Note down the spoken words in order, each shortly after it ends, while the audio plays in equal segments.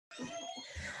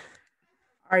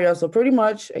All right, y'all. So pretty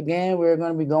much, again, we're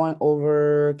going to be going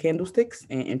over candlesticks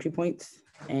and entry points.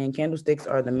 And candlesticks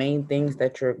are the main things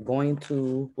that you're going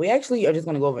to. We actually are just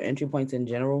going to go over entry points in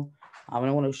general. And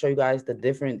I want to show you guys the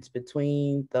difference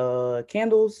between the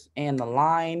candles and the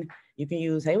line. You can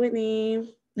use Hey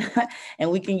Whitney, and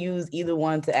we can use either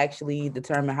one to actually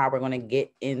determine how we're going to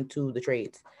get into the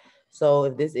trades. So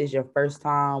if this is your first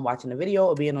time watching the video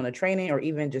or being on a training or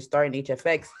even just starting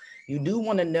HFX, you do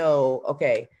want to know,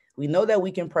 okay, we know that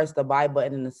we can press the buy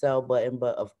button and the sell button,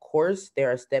 but of course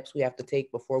there are steps we have to take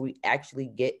before we actually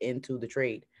get into the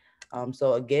trade.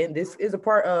 So again, this is a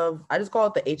part of, I just call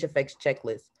it the HFX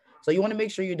checklist. So you want to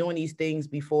make sure you're doing these things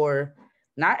before,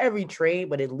 not every trade,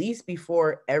 but at least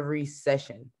before every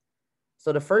session.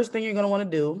 So the first thing you're going to want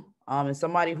to do, is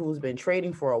somebody who's been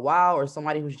trading for a while or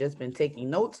somebody who's just been taking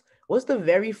notes, what's the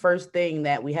very first thing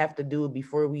that we have to do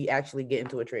before we actually get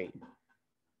into a trade?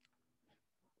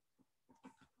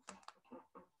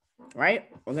 Right?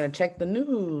 We're going to check the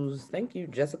news. Thank you,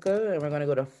 Jessica. And we're going to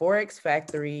go to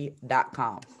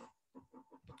forexfactory.com.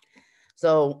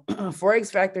 So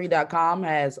forexfactory.com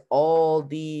has all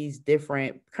these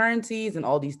different currencies and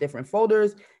all these different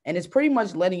folders. And it's pretty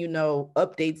much letting you know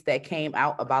updates that came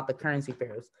out about the currency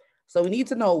pairs. So we need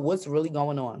to know what's really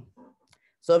going on.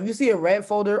 So if you see a red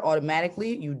folder,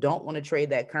 automatically, you don't want to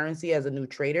trade that currency as a new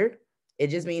trader. It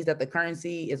just means that the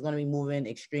currency is going to be moving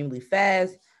extremely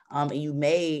fast. And you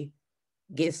may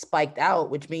get spiked out,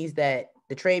 which means that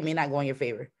the trade may not go in your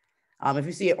favor. If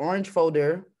you see an orange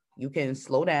folder, you can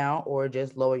slow down or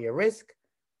just lower your risk.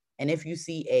 And if you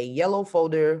see a yellow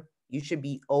folder, you should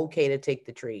be okay to take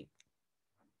the trade.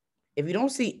 If you don't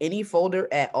see any folder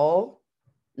at all,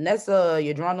 and that's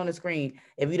you're drawn on the screen.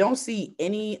 If you don't see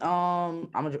any, I'm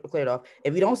gonna clear it off.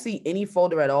 If you don't see any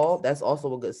folder at all, that's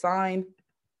also a good sign.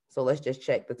 So let's just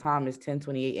check. The time is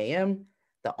 10:28 a.m.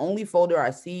 The only folder I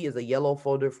see is a yellow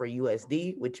folder for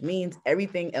USD, which means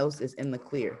everything else is in the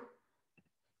clear.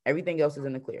 Everything else is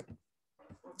in the clear.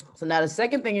 So now the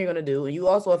second thing you're going to do, and you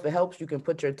also, if it helps, you can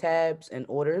put your tabs in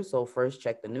order. So first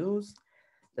check the news.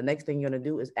 The next thing you're going to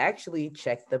do is actually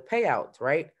check the payouts,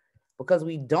 right? Because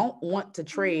we don't want to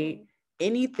trade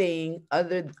anything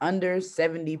under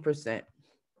 70%.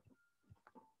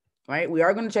 Right? We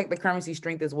are going to check the currency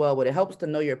strength as well, but it helps to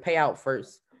know your payout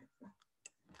first.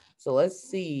 So let's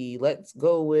see. Let's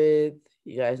go with,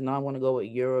 you guys know I want to go with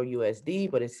Euro USD,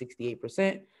 but it's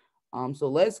 68%. So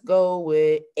let's go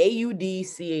with AUD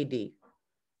CAD,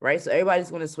 right? So everybody's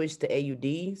going to switch to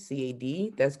AUD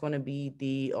CAD. That's going to be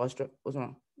the what's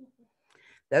wrong?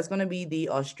 That's going to be the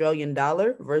Australian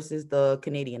dollar versus the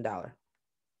Canadian dollar.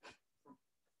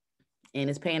 And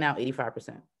it's paying out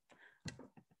 85%.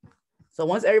 So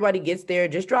once everybody gets there,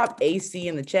 just drop AC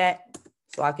in the chat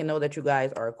so I can know that you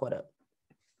guys are caught up.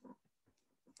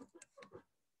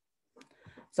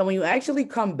 So when you actually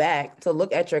come back to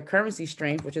look at your currency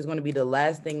strength, which is going to be the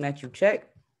last thing that you check,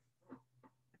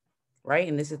 right?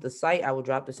 And this is the site. I will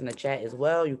drop this in the chat as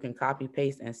well. You can copy,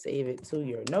 paste, and save it to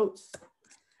your notes.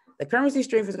 The currency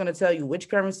strength is going to tell you which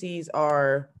currencies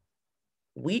are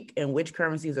weak and which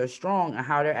currencies are strong and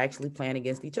how they're actually playing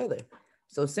against each other.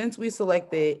 So since we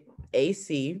selected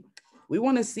AC, we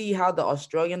want to see how the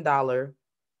Australian dollar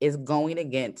is going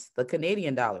against the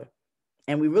Canadian dollar.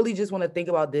 And we really just want to think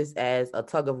about this as a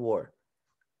tug of war.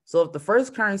 So if the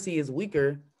first currency is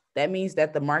weaker, that means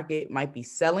that the market might be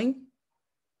selling,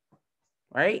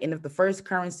 right? And if the first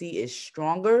currency is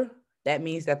stronger, that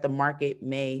means that the market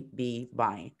may be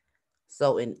buying.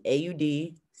 So in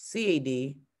AUD,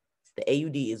 CAD, the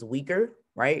AUD is weaker,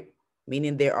 right?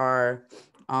 Meaning there are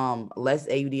less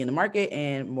AUD in the market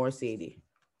and more CAD.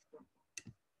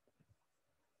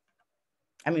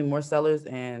 I mean, more sellers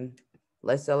and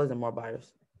less sellers and more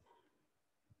buyers,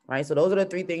 right? So those are the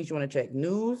three things you want to check: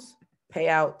 news,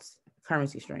 payouts,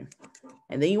 currency strength.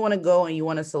 And then you want to go and you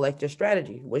want to select your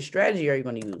strategy. What strategy are you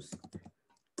going to use?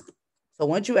 So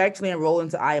once you actually enroll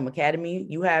into IM Academy,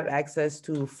 you have access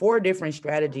to 4 different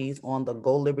strategies on the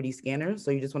Go Liberty scanner. So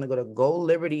you just want to go to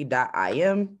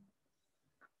goliberty.im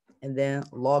and then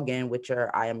log in with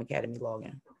your IM Academy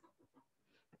login.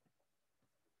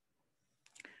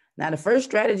 Now, the first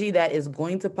strategy that is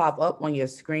going to pop up on your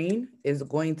screen is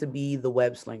going to be the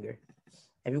Webslinger.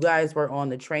 If you guys were on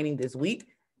the training this week,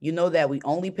 you know that we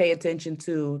only pay attention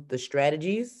to the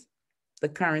strategies, the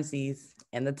currencies,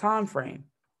 and the time frame.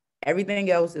 Everything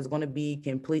else is going to be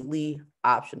completely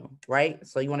optional, right?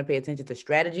 So you want to pay attention to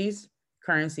strategies,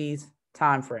 currencies,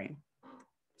 time frame.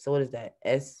 So what is that?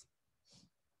 SCT,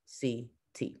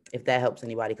 if that helps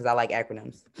anybody, because I like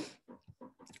acronyms.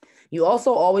 You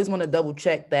also always want to double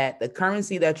check that the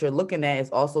currency that you're looking at is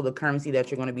also the currency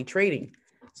that you're going to be trading.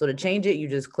 So to change it, you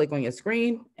just click on your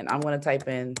screen, and I'm going to type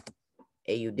in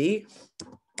AUD,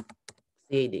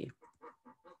 CAD.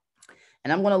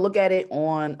 And I'm going to look at it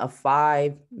on a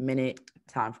 5-minute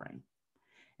time frame.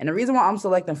 And the reason why I'm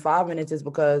selecting 5 minutes is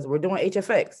because we're doing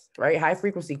HFX, right? High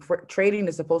frequency trading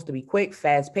is supposed to be quick,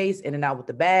 fast paced, in and out with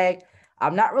the bag.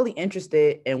 I'm not really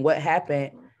interested in what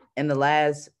happened in the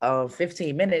last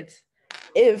 15 minutes.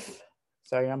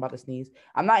 Sorry, I'm about to sneeze.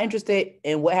 I'm not interested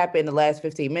in what happened in the last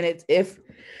 15 minutes if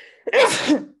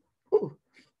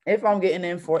I'm getting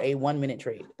in for a 1-minute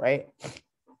trade, right?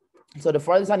 So the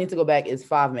farthest I need to go back is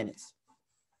 5 minutes.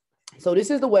 So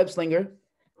this is the Webslinger.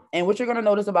 And what you're going to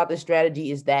notice about this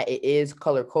strategy is that it is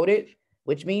color coded,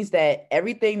 which means that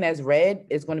everything that's red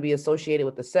is going to be associated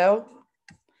with the sell,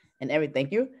 and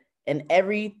and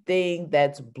everything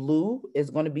that's blue is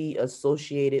going to be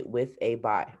associated with a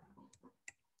buy.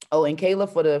 Oh, and Kayla,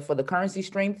 for the currency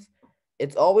strength,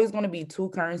 it's always going to be 2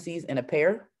 currencies in a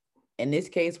pair. In this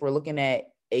case, we're looking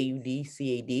at AUD,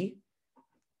 CAD.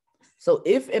 So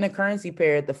if in a currency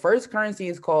pair, the first currency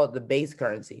is called the base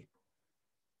currency,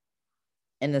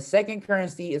 and the second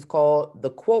currency is called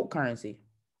the quote currency.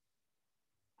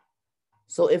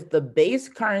 So if the base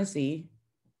currency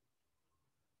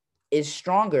is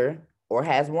stronger or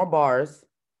has more bars,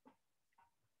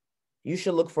 you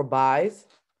should look for buys.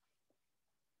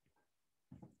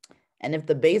 And if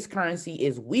the base currency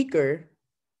is weaker,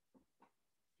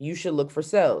 you should look for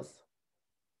sells.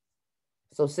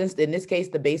 So since in this case,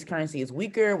 the base currency is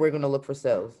weaker, we're going to look for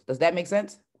sells. Does that make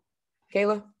sense,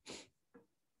 Kayla?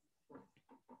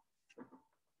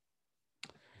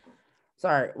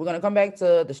 Sorry, we're going to come back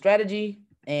to the strategy,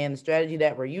 and the strategy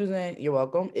that we're using, you're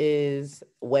welcome, is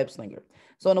Webslinger.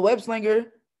 So in the Webslinger,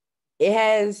 it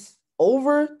has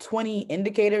over 20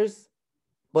 indicators,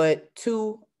 but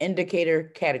 2 indicator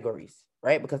categories,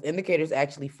 right? Because indicators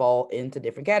actually fall into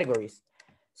different categories.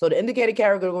 So the indicator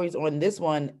categories on this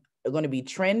one are going to be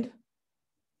trend.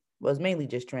 Well, it's mainly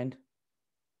just trend.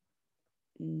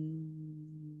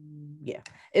 Yeah,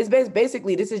 it's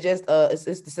basically, this is just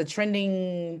it's a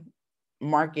trending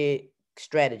market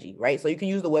strategy, right? So you can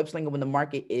use the Webslinger when the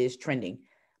market is trending,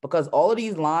 because all of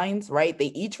these lines, right, they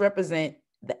each represent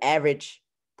the average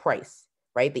price,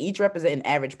 right? They each represent an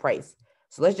average price.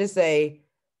 So let's just say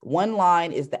one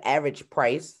line is the average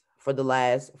price for the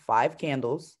last 5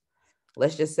 candles.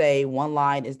 Let's just say one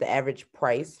line is the average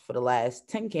price for the last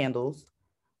 10 candles.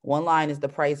 One line is the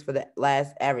price for the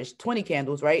last average 20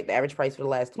 candles, right? The average price for the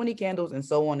last 20 candles, and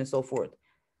so on and so forth.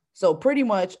 So pretty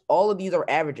much all of these are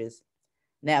averages.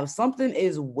 Now, if something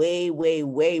is way, way,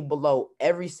 way below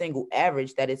every single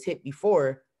average that it's hit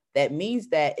before, that means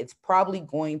that it's probably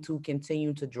going to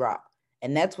continue to drop.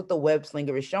 And that's what the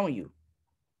Webslinger is showing you.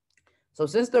 So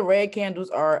since the red candles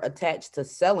are attached to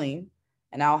selling,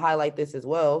 and I'll highlight this as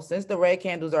well, since the red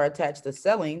candles are attached to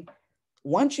selling,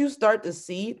 once you start to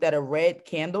see that a red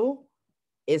candle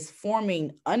is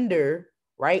forming under,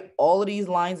 right, all of these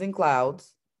lines and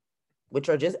clouds, which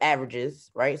are just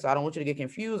averages, right? So I don't want you to get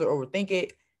confused or overthink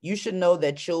it. You should know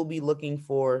that you'll be looking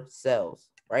for sells,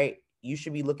 right? You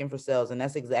should be looking for sells, and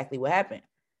that's exactly what happened.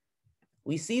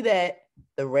 We see that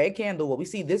the red candle, well, we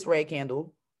see this red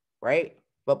candle, right?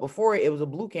 But before it was a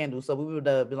blue candle, so we would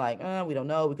be like, we don't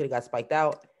know. We could have got spiked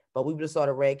out, but we would have saw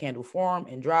the red candle form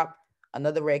and drop.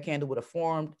 Another red candle would have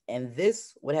formed, and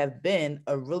this would have been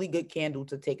a really good candle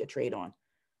to take a trade on,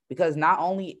 because not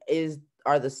only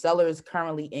are the sellers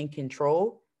currently in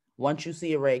control once you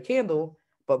see a red candle,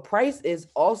 but price is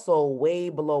also way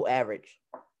below average.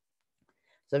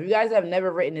 So if you guys have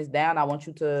never written this down, I want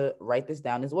you to write this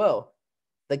down as well.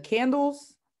 The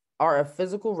candles are a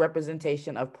physical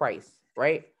representation of price,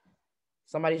 right?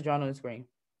 Somebody's drawn on the screen.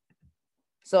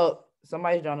 So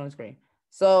somebody's drawn on the screen.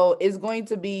 So it's going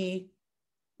to be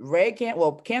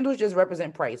candles just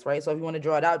represent price, right? So if you want to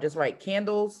draw it out, just write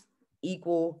candles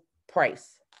equal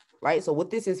price, right? So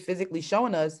what this is physically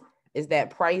showing us is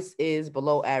that price is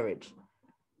below average.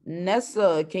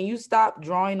 Nessa, can you stop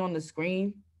drawing on the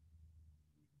screen?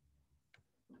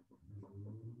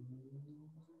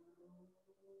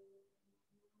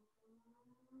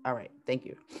 All right, thank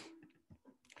you.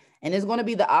 And it's going to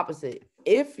be the opposite.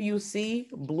 If you see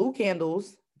blue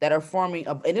candles that are forming,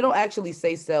 and it'll actually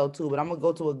say sell too, but I'm going to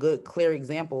go to a good, clear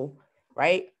example,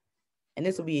 right? And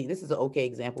this is an okay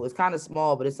example. It's kind of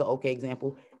small, but it's an okay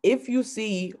example. If you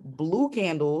see blue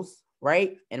candles,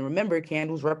 right? And remember,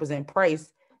 candles represent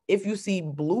price. If you see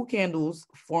blue candles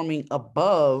forming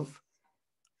above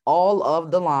all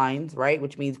of the lines, right?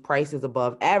 Which means price is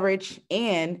above average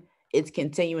and it's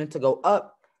continuing to go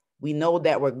up, we know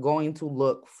that we're going to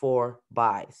look for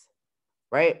buys,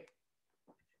 right?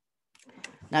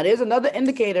 Now there's another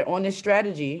indicator on this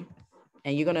strategy,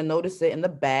 and you're gonna notice it in the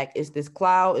back. It's this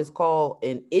cloud. It's called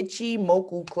an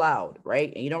Ichimoku cloud,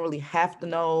 right? And you don't really have to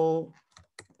know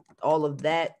all of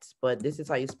that, but this is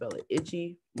how you spell it.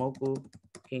 Ichimoku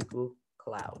Kinku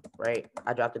cloud, right?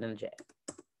 I dropped it in the chat.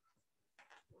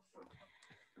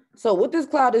 So what this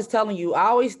cloud is telling you, I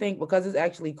always think, because it's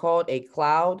actually called a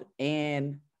cloud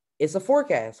and it's a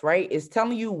forecast, right? It's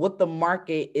telling you what the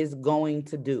market is going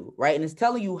to do, right? And it's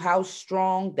telling you how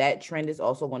strong that trend is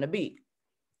also going to be.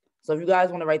 So if you guys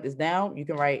want to write this down, you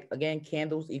can write, again,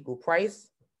 candles equal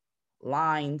price,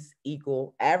 lines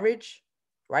equal average,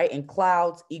 right? And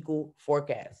clouds equal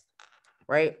forecast,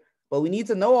 right? But we need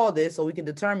to know all this so we can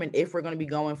determine if we're going to be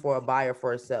going for a buy or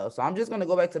for a sell. So I'm just going to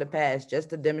go back to the past just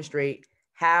to demonstrate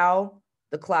how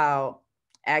the cloud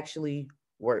actually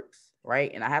works,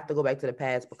 right? And I have to go back to the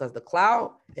past because the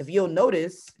cloud, if you'll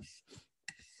notice,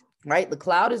 right, the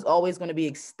cloud is always going to be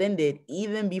extended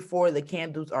even before the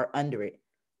candles are under it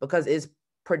because it's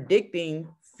predicting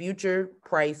future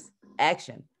price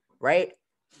action, right?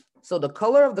 So the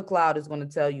color of the cloud is going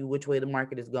to tell you which way the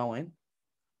market is going.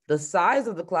 The size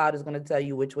of the cloud is going to tell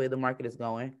you which way the market is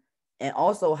going, and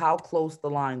also how close the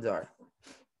lines are,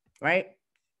 right?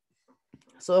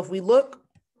 So if we look,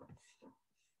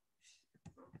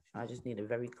 I just need a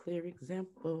very clear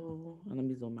example. And let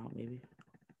me zoom out maybe.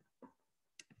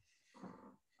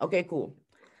 Okay, cool.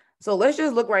 So let's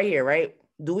just look right here, right?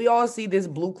 Do we all see this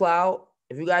blue cloud?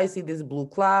 If you guys see this blue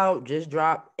cloud, just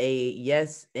drop a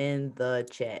yes in the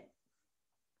chat.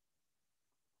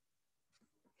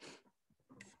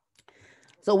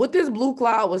 So what this blue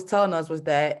cloud was telling us was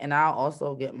that, and I'll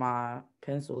also get my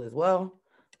pencil as well.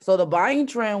 So the buying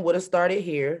trend would have started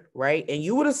here, right? And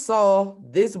you would have saw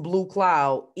this blue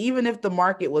cloud, even if the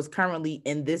market was currently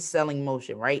in this selling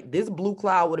motion, right? This blue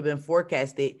cloud would have been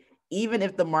forecasted, even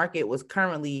if the market was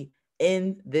currently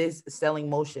in this selling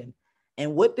motion.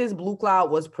 And what this blue cloud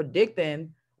was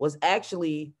predicting was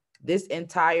actually this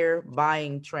entire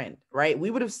buying trend, right?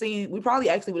 We probably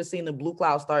actually would have seen the blue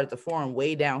cloud started to form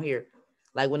way down here.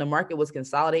 Like when the market was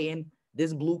consolidating,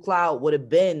 this blue cloud would have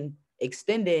been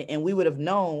extended and we would have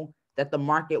known that the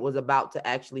market was about to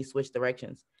actually switch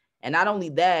directions. And not only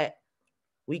that,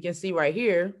 we can see right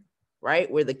here,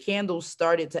 right, where the candles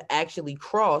started to actually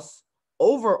cross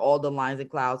over all the lines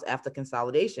and clouds after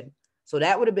consolidation. So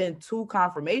that would have been two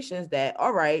confirmations that,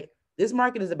 all right, this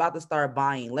market is about to start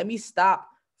buying. Let me stop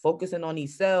focusing on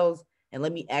these sells and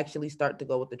let me actually start to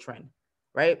go with the trend,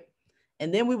 right?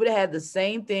 And then we would have had the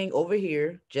same thing over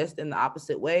here, just in the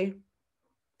opposite way,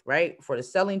 right? For the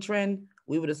selling trend,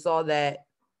 we would have saw that,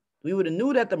 we would have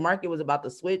knew that the market was about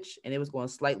to switch and it was going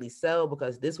to slightly sell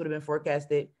because this would have been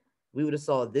forecasted. We would have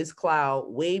saw this cloud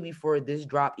way before this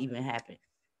drop even happened,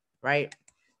 right?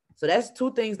 So that's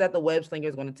two things that the Webslinger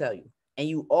is going to tell you. And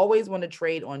you always want to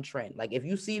trade on trend. Like if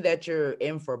you see that you're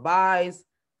in for buys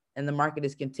and the market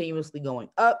is continuously going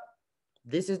up,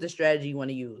 this is the strategy you want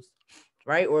to use,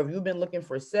 right? Or if you've been looking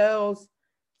for sells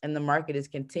and the market is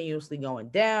continuously going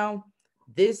down,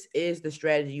 this is the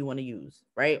strategy you want to use,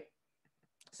 right?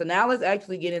 So now let's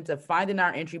actually get into finding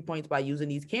our entry points by using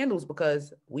these candles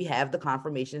because we have the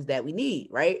confirmations that we need,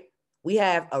 right? We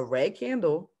have a red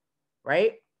candle,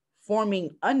 right,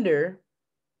 forming under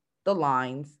the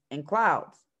lines and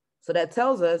clouds. So that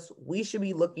tells us we should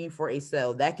be looking for a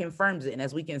sell. That confirms it. And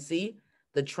as we can see,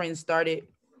 the trend started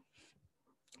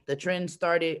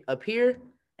up here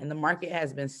and the market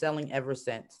has been selling ever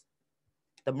since.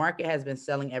 The market has been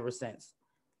selling ever since.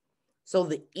 So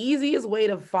the easiest way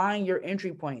to find your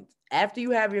entry points after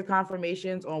you have your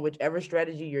confirmations on whichever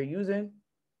strategy you're using,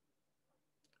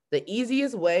 the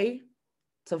easiest way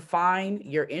to find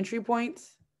your entry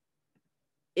points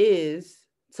is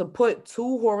to put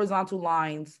two horizontal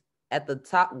lines at the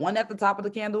top, one at the top of the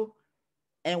candle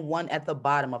and one at the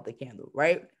bottom of the candle,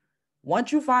 right?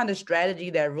 Once you find a strategy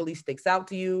that really sticks out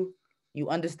to you, you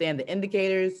understand the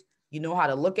indicators, you know how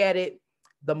to look at it,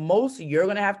 the most you're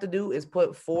going to have to do is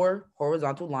put 4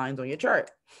 horizontal lines on your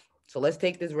chart. So let's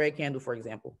take this red candle, for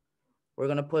example. We're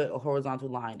going to put a horizontal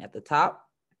line at the top.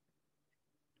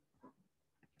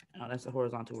 Oh, that's a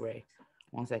horizontal ray.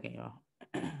 1 second, y'all.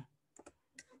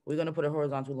 We're going to put a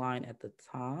horizontal line at the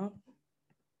top.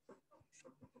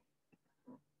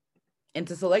 And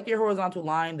to select your horizontal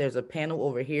line, there's a panel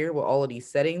over here with all of these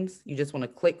settings. You just want to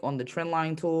click on the trend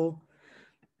line tool,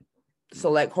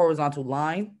 select horizontal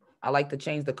line. I like to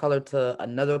change the color to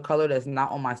another color that's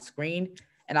not on my screen.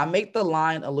 And I make the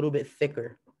line a little bit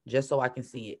thicker just so I can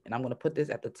see it. And I'm going to put this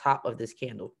at the top of this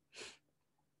candle,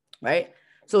 right?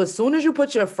 So as soon as you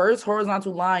put your first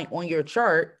horizontal line on your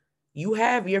chart, you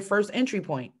have your first entry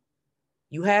point.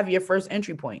 You have your first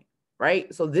entry point,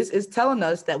 right? So this is telling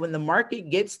us that when the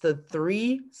market gets to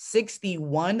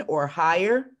 361 or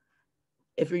higher,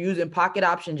 if you're using pocket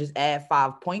option, just add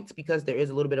 5 points because there is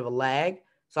a little bit of a lag.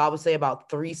 So I would say about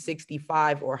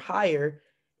 365 or higher.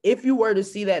 If you were to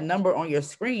see that number on your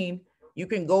screen, you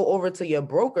can go over to your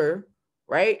broker,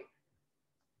 right?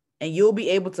 And you'll be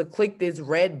able to click this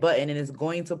red button and it's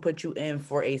going to put you in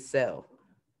for a sell,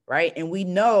 right? And we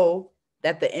know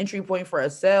that the entry point for a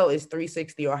sell is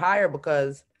 360 or higher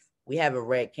because we have a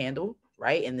red candle,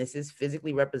 right? And this is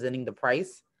physically representing the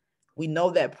price. We know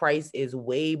that price is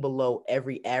way below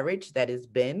every average that has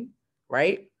been,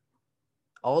 right?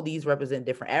 All these represent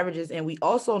different averages. And we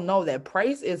also know that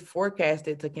price is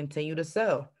forecasted to continue to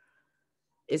sell.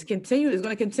 It's going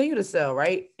to continue to sell,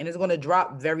 right? And it's going to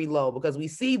drop very low because we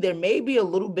see there may be a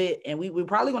little bit, and we're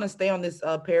probably going to stay on this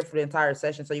pair for the entire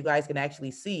session so you guys can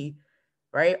actually see,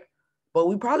 right? But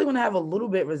we're probably going to have a little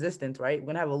bit resistance, right? We're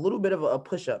going to have a little bit of a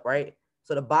push up, right?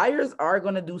 So the buyers are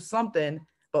going to do something,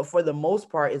 but for the most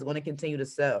part, it's going to continue to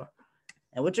sell.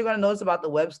 And what you're going to notice about the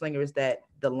Webslinger is that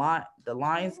the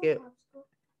lines get,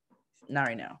 not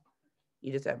right now.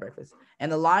 You just had breakfast.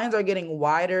 And the lines are getting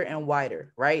wider and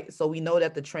wider, right? So we know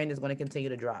that the trend is going to continue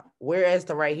to drop. Whereas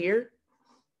to right here,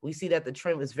 we see that the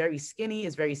trend is very skinny.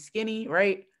 It's very skinny,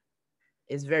 right?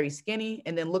 It's very skinny.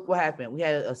 And then look what happened. We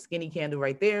had a skinny candle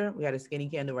right there. We had a skinny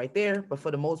candle right there. But for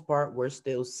the most part, we're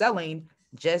still selling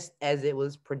just as it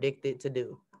was predicted to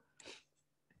do.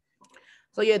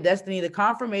 So yeah, Destiny, the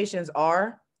confirmations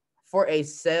are for a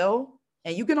sell.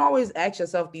 And you can always ask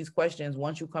yourself these questions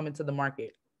once you come into the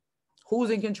market. Who's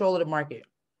in control of the market,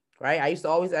 right? I used to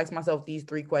always ask myself these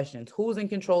 3 questions. Who's in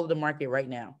control of the market right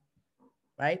now,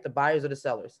 right? The buyers or the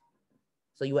sellers?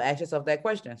 So you will ask yourself that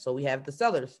question. So we have the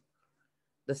sellers.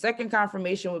 The second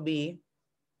confirmation would be,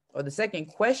 or the second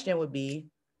question would be,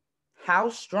 how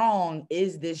strong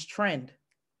is this trend,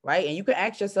 right? And you can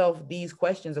ask yourself these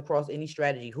questions across any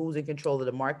strategy. Who's in control of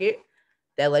the market?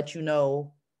 That lets you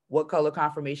know what color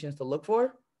confirmations to look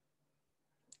for.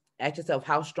 Ask yourself,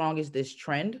 how strong is this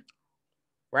trend?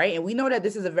 Right? And we know that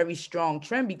this is a very strong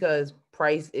trend because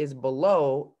price is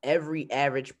below every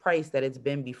average price that it's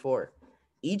been before.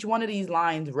 Each one of these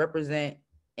lines represent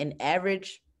an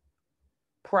average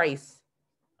price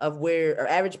of where, or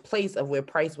average place of where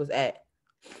price was at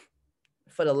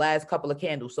for the last couple of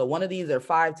candles. So one of these are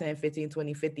 5, 10, 15,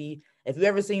 20, 50. If you've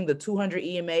ever seen the 200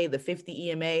 EMA, the 50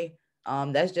 EMA,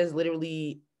 that's just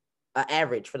literally an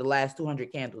average for the last 200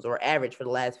 candles or average for the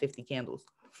last 50 candles.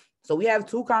 So we have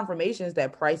 2 confirmations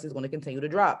that price is going to continue to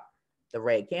drop. The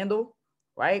red candle,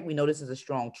 right? We know this is a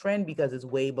strong trend because it's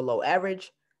way below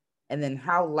average. And then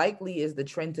how likely is the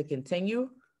trend to continue?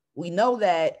 We know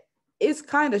that it's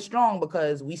kind of strong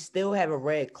because we still have a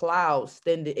red cloud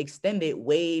extended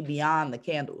way beyond the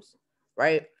candles,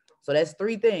 right? So that's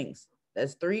 3 things.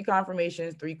 That's 3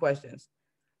 confirmations, 3 questions.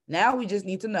 Now we just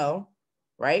need to know,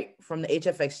 right, from the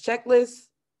HFX checklist,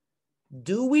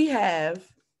 do we have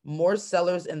more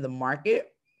sellers in the market,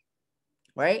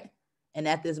 right? And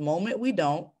at this moment, we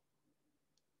don't.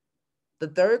 The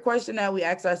third question that we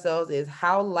ask ourselves is,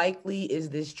 how likely is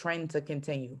this trend to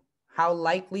continue? How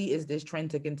likely is this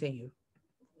trend to continue?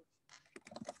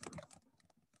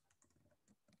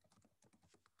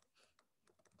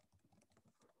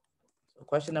 So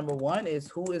question number 1 is,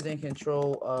 who is in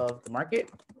control of the market?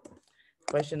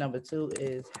 Question number 2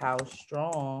 is, how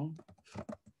strong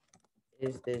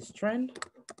is this trend?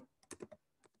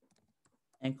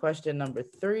 And question number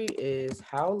 3 is,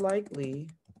 how likely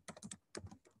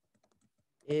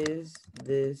is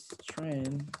this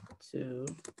trend to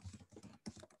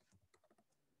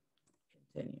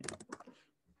continue?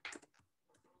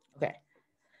 Okay.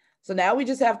 So now we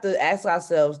just have to ask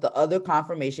ourselves the other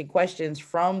confirmation questions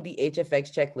from the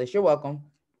HFX checklist. You're welcome,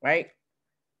 right?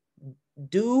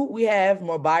 Do we have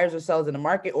more buyers or sellers in the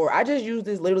market? Or I just use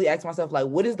this, literally ask myself, like,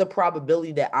 what is the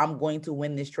probability that I'm going to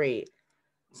win this trade?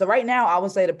 So right now, I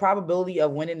would say the probability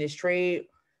of winning this trade,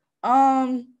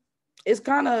 it's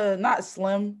kind of not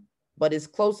slim, but it's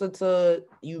closer to,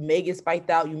 you may get spiked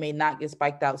out, you may not get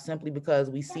spiked out, simply because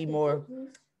we see more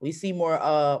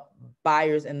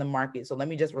buyers in the market. So let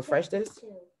me just refresh this.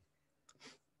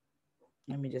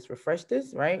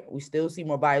 Right? We still see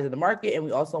more buyers in the market, and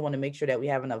we also want to make sure that we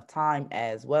have enough time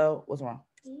as well. What's wrong?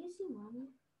 Do you see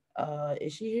mommy?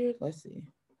 Is she here? Let's see.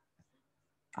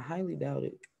 I highly doubt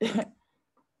it.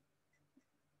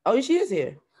 Oh, she is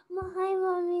here. Hi,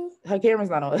 mommy. Her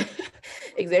camera's not on.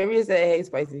 Xavier said, hey,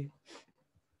 Spicy.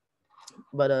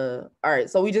 But all right,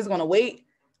 so we just gonna wait.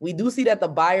 We do see that the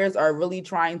buyers are really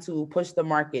trying to push the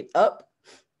market up.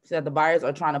 See that the buyers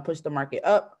are trying to push the market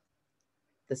up.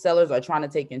 The sellers are trying to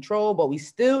take control, but we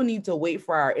still need to wait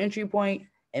for our entry point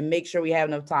and make sure we have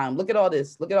enough time. Look at all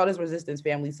this. Look at all this resistance,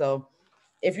 family. So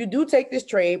if you do take this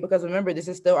trade, because remember, this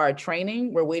is still our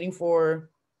training. We're waiting for,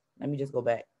 let me just go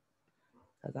back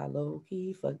because I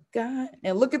low-key forgot.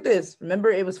 And look at this. Remember,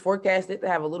 it was forecasted to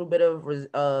have a little bit of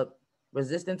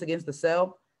resistance against the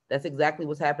sell. That's exactly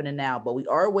what's happening now. But we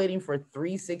are waiting for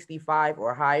 365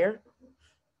 or higher.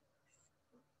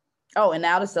 Oh, and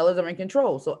now the sellers are in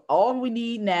control. So all we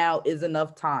need now is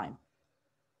enough time,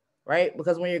 right?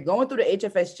 Because when you're going through the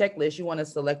HFX checklist, you want to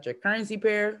select your currency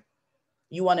pair.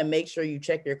 You want to make sure you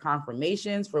check your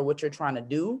confirmations for what you're trying to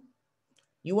do.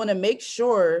 You want to make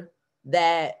sure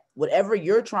that whatever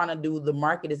you're trying to do, the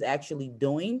market is actually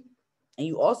doing. And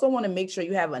you also want to make sure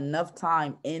you have enough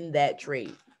time in that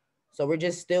trade. So we're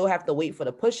just still have to wait for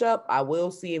the push up. I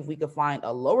will see if we can find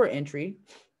a lower entry,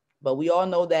 but we all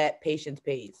know that patience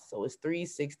pays. So it's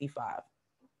 365.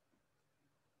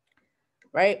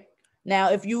 Right?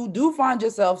 Now, if you do find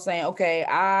yourself saying, okay,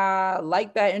 I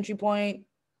like that entry point,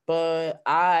 but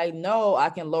I know I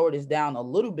can lower this down a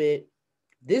little bit,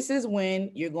 this is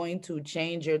when you're going to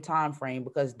change your time frame,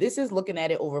 because this is looking at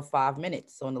it over 5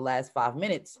 minutes. So in the last 5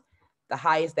 minutes, the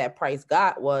highest that price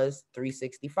got was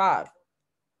 365.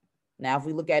 Now, if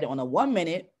we look at it on a 1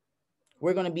 minute,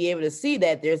 we're going to be able to see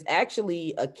that there's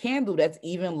actually a candle that's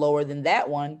even lower than that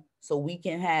one. So we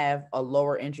can have a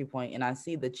lower entry point. And I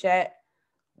see the chat.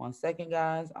 1 second,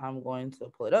 guys. I'm going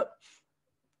to pull it up.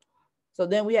 So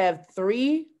then we have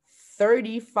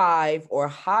 335 or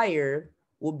higher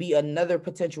will be another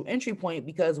potential entry point,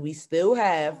 because we still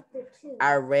have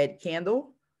our red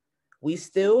candle. We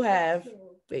still have,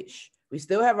 we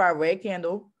still have our red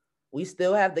candle. We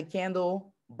still have the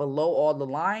candle below all the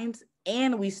lines,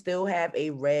 and we still have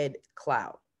a red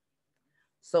cloud.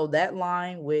 So that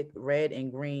line with red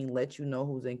and green lets you know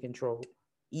who's in control.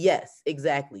 Yes,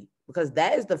 exactly. Because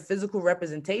that is the physical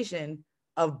representation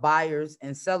of buyers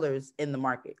and sellers in the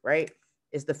market, right?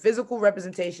 It's the physical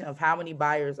representation of how many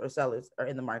buyers or sellers are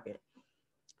in the market.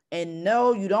 And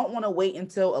no, you don't want to wait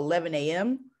until 11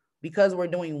 a.m. because we're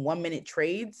doing 1 minute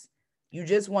trades. You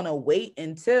just want to wait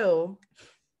until,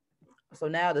 so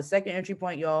now the second entry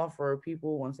point, y'all, for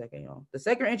people, 1 second, y'all. The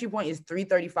second entry point is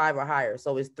 335 or higher.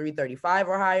 So it's 335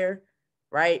 or higher,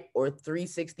 right? Or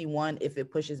 361 if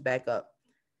it pushes back up.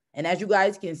 And as you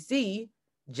guys can see,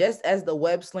 just as the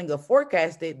Webslinger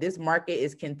forecasted, this market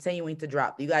is continuing to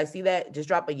drop. Do you guys see that? Just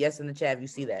drop a yes in the chat if you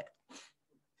see that.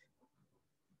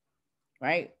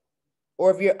 Right?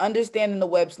 Or if you're understanding the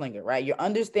Webslinger, right? You're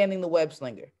understanding the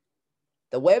Webslinger.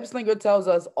 The Webslinger tells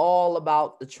us all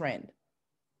about the trend.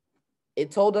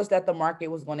 It told us that the market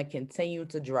was going to continue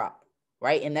to drop,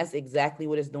 right? And that's exactly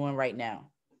what it's doing right now.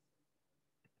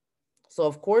 So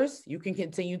of course, you can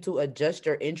continue to adjust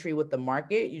your entry with the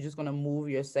market. You're just going to move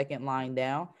your second line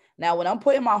down. Now, when I'm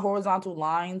putting my horizontal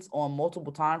lines on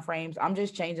multiple time frames, I'm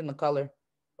just changing the color,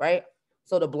 right?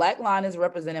 So the black line is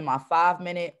representing my 5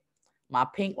 minute. My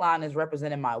pink line is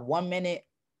representing my 1 minute.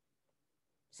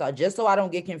 So just so I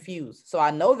don't get confused. So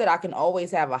I know that I can always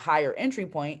have a higher entry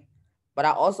point, but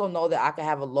I also know that I can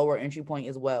have a lower entry point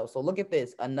as well. So look at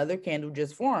this. Another candle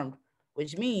just formed,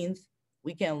 which means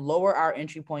we can lower our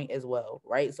entry point as well,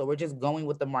 right? So we're just going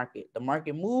with the market. The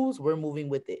market moves, we're moving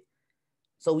with it.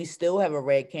 So we still have a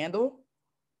red candle.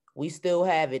 We still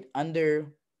have it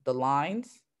under the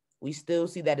lines. We still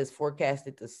see that it's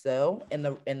forecasted to sell, and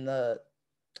the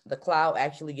cloud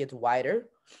actually gets wider,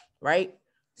 right?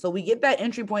 So we get that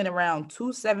entry point around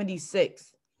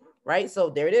 276, right? So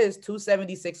there it is,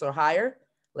 276 or higher.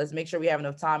 Let's make sure we have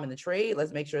enough time in the trade.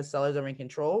 Let's make sure sellers are in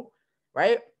control,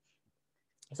 right?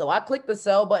 So I clicked the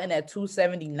sell button at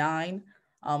 279.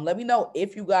 Let me know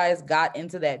if you guys got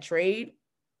into that trade,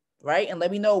 right? And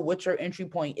let me know what your entry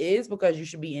point is, because you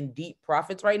should be in deep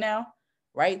profits right now,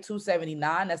 right?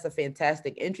 279, that's a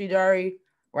fantastic entry, Dari,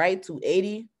 right?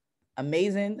 280,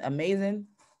 amazing, amazing,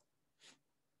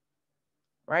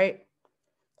 right?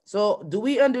 So do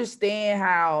we understand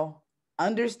how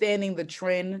understanding the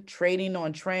trend, trading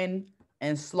on trend,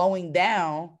 and slowing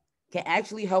down can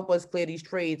actually help us clear these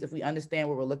trades if we understand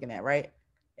what we're looking at, right?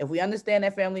 If we understand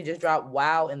that, family, just drop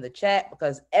wow in the chat,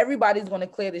 because everybody's going to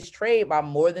clear this trade by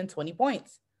more than 20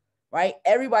 points, right?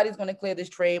 Everybody's going to clear this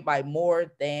trade by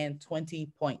more than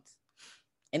 20 points.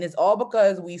 And it's all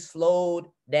because we slowed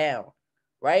down,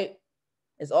 right?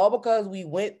 It's all because we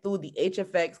went through the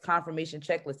HFX confirmation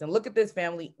checklist. And look at this,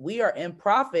 family. We are in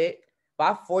profit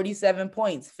by 47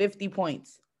 points, 50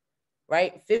 points,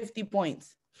 right? 50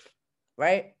 points,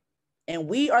 right? And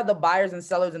we are the buyers and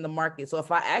sellers in the market. So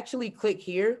if I actually click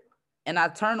here and I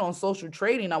turn on social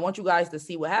trading, I want you guys to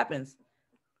see what happens.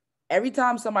 every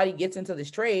time somebody gets into this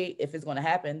trade, if it's going to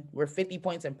happen, we're 50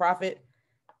 points in profit.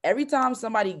 Every time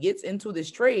somebody gets into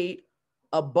this trade,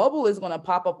 a bubble is going to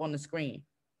pop up on the screen.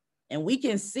 And we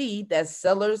can see that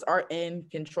sellers are in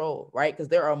control, right? Because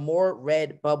there are more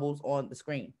red bubbles on the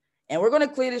screen. And we're going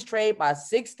to clear this trade by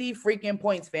 60 freaking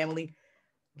points, family.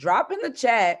 Drop in the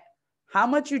chat how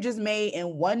much you just made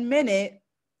in 1 minute,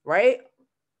 right?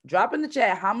 Drop in the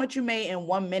chat how much you made in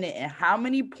 1 minute and how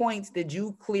many points did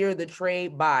you clear the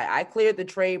trade by? I cleared the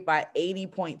trade by 80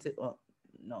 points. Well,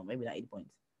 no, maybe not 80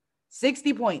 points.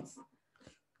 60 points.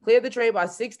 Cleared the trade by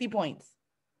 60 points.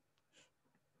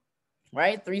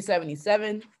 Right?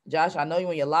 377. Josh, I know you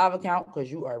on your live account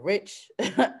because you are rich.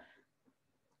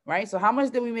 Right? So how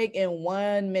much did we make in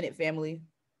 1 minute, family?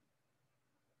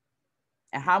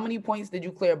 And how many points did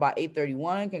you clear by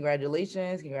 831?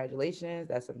 Congratulations. Congratulations.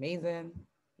 That's amazing.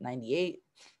 98.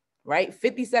 Right?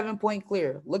 57 point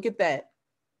clear. Look at that.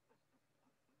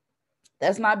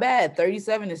 That's not bad.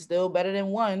 37 is still better than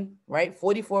 1, right?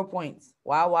 44 points.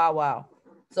 Wow, wow, wow.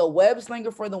 So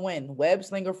Webslinger for the win.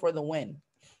 Webslinger for the win.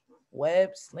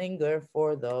 Webslinger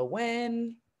for the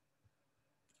win.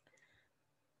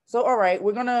 So, all right,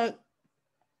 we're gonna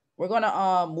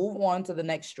move on to the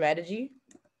next strategy.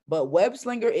 But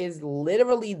Webslinger is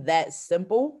literally that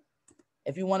simple.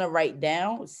 If you want to write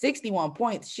down 61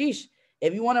 points, sheesh.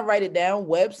 If you want to write it down,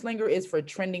 Webslinger is for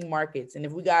trending markets. And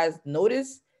if we guys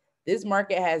notice, this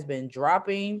market has been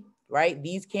dropping, right?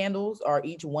 These candles are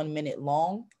each 1 minute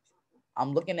long.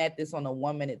 I'm looking at this on a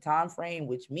 1 minute time frame,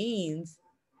 which means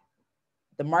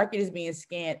the market is being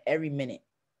scanned every minute.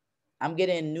 I'm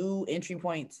getting new entry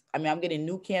points. I'm getting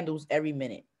new candles every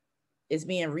minute. It's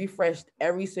being refreshed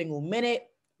every single minute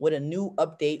with a new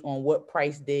update on what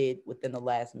price did within the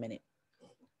last minute.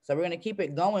 So we're going to keep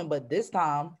it going, but this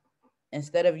time,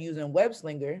 instead of using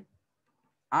Webslinger,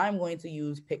 I'm going to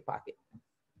use Pickpocket.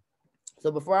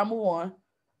 So before I move on,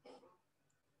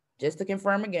 just to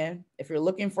confirm again, if you're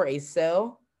looking for a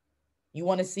sell, you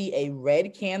want to see a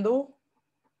red candle.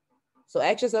 So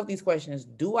ask yourself these questions.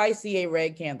 Do I see a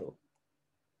red candle?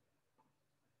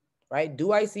 Right?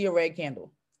 Do I see a red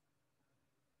candle?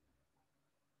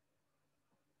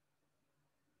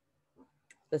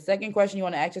 The second question you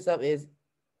want to ask yourself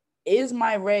is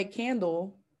my red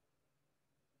candle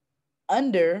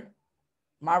under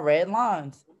my red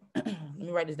lines? Let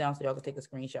me write this down so y'all can take a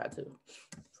screenshot too.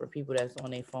 For people that's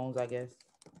on their phones, I guess.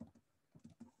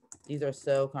 These are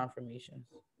sell confirmations.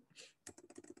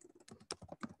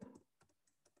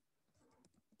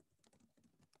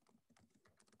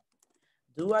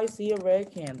 Do I see a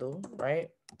red candle, right?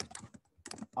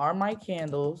 Are my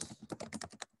candles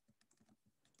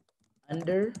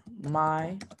under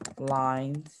my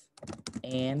lines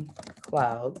and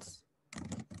clouds?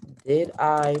 Did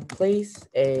I place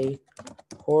a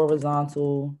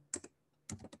horizontal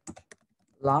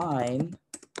line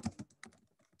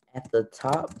at the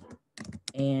top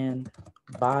and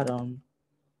bottom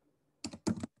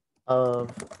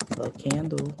of the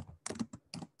candle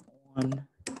on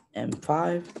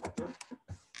M5?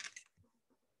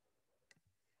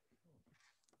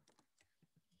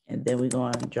 And then we're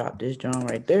going to drop this drum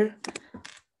right there.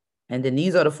 And then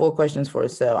these are the 4 questions for a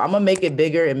sell. I'm going to make it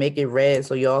bigger and make it red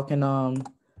so y'all can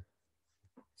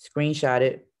screenshot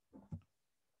it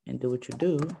and do what you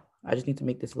do. I just need to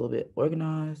make this a little bit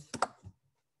organized.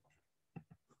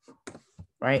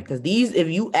 Right? Because these, if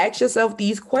you ask yourself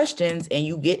these questions and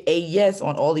you get a yes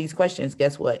on all these questions,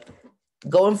 guess what?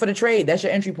 Go in for the trade. That's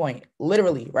your entry point.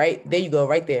 Literally, right? There you go,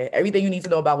 right there. Everything you need to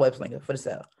know about Webslinger for the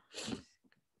sell.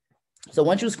 So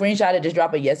once you screenshot it, just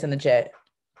drop a yes in the chat.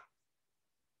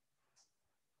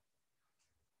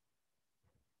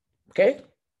 Okay?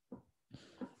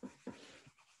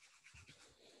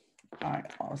 All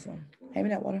right, awesome. Hand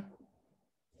me that water.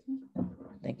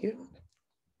 Thank you.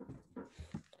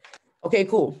 Okay,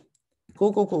 cool.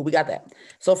 Cool. We got that.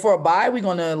 So for a buy, we're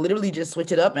going to literally just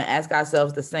switch it up and ask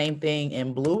ourselves the same thing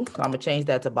in blue. So I'm going to change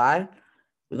that to buy.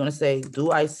 We're going to say,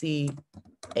 do I see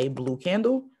a blue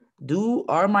candle?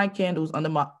 Are my candles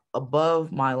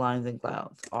above my lines and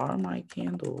clouds? Are my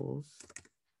candles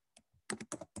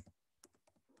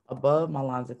above my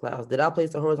lines and clouds? Did I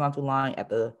place a horizontal line at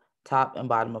the top and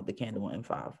bottom of the candle in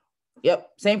M5?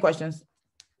 Yep, same questions,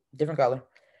 different color.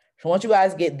 So once you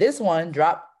guys get this one,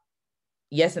 drop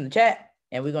yes in the chat,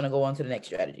 and we're going to go on to the next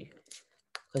strategy.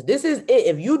 Because this is it.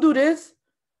 If you do this,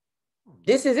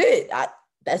 this is it.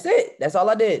 That's it. That's all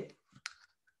I did.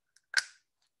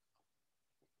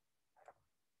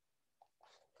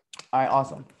 All right,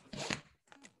 awesome. So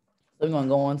we're going to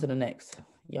go on to the next.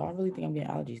 Y'all really think I'm getting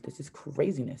allergies? This is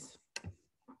craziness,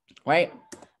 right?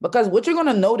 Because what you're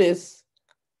going to notice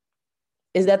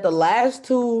is that the last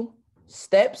two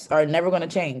steps are never going to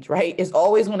change, right? It's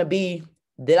always going to be,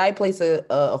 did I place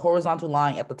a horizontal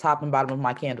line at the top and bottom of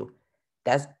my candle?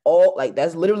 That's all, like,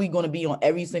 that's literally going to be on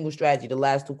every single strategy, the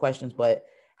last two questions. But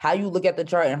how you look at the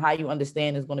chart and how you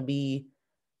understand is going to be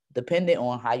dependent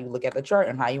on how you look at the chart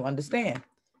and how you understand.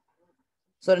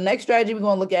 So the next strategy we're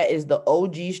going to look at is the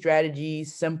OG strategy,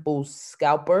 Simple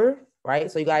Scalper, right?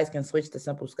 So you guys can switch to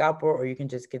Simple Scalper, or you can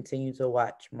just continue to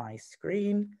watch my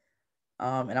screen.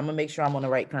 And I'm going to make sure I'm on the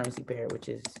right currency pair, which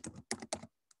is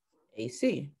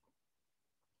AC.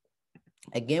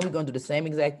 Again, we're going to do the same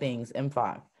exact things,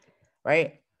 M5,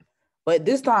 right? But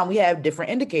this time we have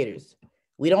different indicators.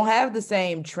 We don't have the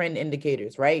same trend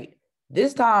indicators, right?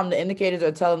 This time the indicators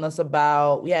are telling us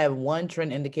about, we have one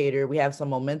trend indicator, we have some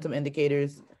momentum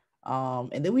indicators,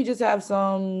 and then we just have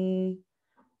some,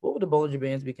 what would the Bollinger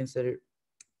Bands be considered?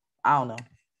 I don't know.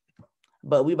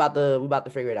 But we about to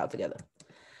figure it out together.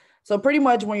 So pretty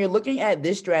much when you're looking at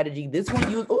this strategy, this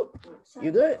one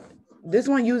you're good. This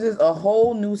one uses a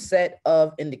whole new set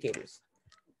of indicators.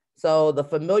 So the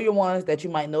familiar ones that you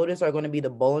might notice are going to be the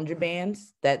Bollinger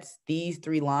Bands. That's these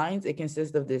three lines. It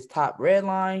consists of this top red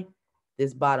line,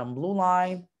 this bottom blue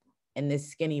line, and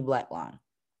this skinny black line.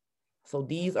 So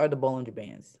these are the Bollinger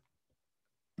Bands.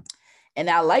 And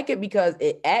I like it because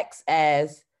it acts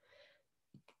as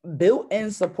built-in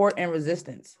support and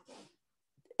resistance.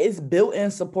 It's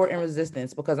built-in support and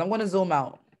resistance, because I'm going to zoom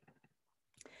out.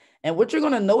 And what you're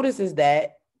going to notice is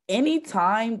that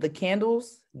anytime the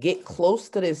candles get close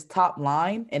to this top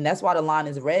line, and that's why the line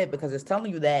is red, because it's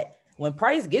telling you that when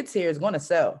price gets here, it's going to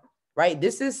sell, right?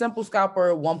 This is Simple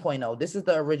Scalper 1.0. This is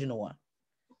the original one.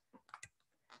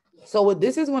 So what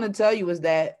this is going to tell you is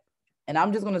that, and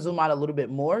I'm just going to zoom out a little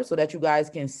bit more so that you guys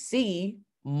can see,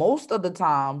 most of the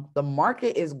time, the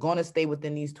market is going to stay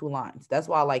within these two lines. That's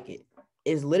why I like it.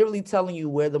 It's literally telling you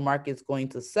where the market's going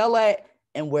to sell at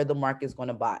and where the market's going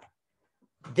to buy.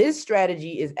 This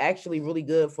strategy is actually really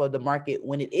good for the market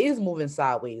when it is moving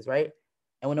sideways, right?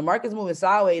 And when the market's moving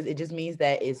sideways, it just means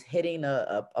that it's hitting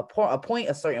a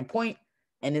certain point,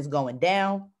 and it's going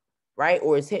down, right?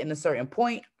 Or it's hitting a certain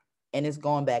point and it's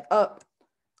going back up.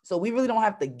 So we really don't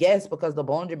have to guess, because the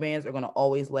Bollinger Bands are going to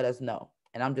always let us know.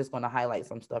 And I'm just going to highlight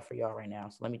some stuff for y'all right now.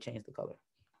 So let me change the color.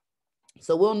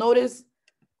 So we'll notice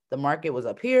the market was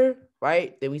up here,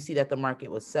 right? Then we see that the market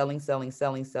was selling,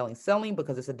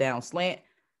 because it's a down slant.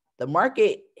 The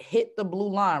market hit the blue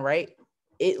line, right?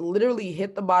 It literally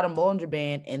hit the bottom Bollinger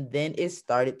Band, and then it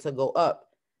started to go up.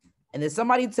 And then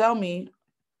somebody tell me,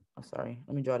 oh, sorry,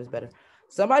 let me draw this better.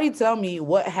 Somebody tell me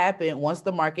what happened once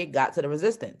the market got to the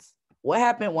resistance. What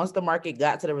happened once the market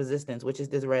got to the resistance, which is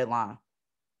this red line?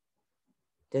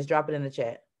 Just drop it in the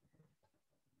chat.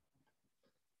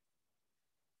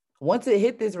 Once it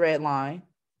hit this red line,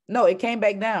 no, it came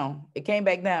back down. It came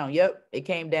back down. Yep, it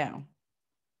came down.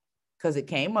 Because it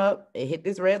came up, it hit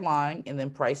this red line, and then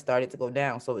price started to go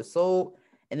down. So it sold.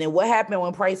 And then what happened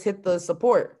when price hit the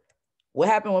support? What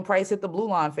happened when price hit the blue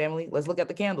line, family? Let's look at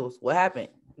the candles. What happened?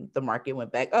 The market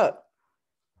went back up,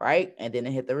 right? And then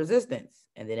it hit the resistance,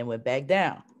 and then it went back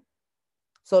down.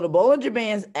 So the Bollinger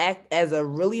Bands act as a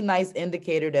really nice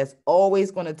indicator that's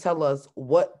always going to tell us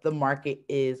what the market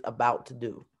is about to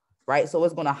do, right? So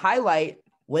it's going to highlight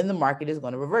when the market is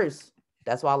going to reverse.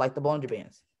 That's why I like the Bollinger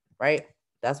Bands, right?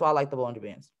 That's why I like the Bollinger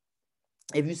Bands.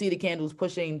 If you see the candles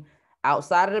pushing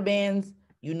outside of the bands,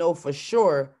 you know for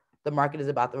sure the market is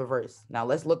about to reverse. Now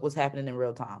let's look what's happening in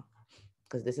real time,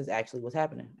 because this is actually what's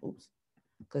happening.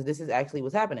 Because this is actually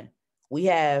what's happening. We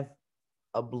have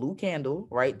a blue candle,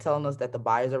 right, telling us that the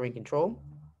buyers are in control,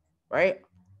 right?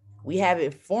 We have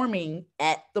it forming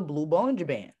at the blue Bollinger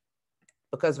Band.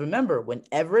 Because remember,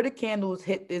 whenever the candles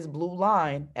hit this blue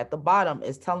line at the bottom,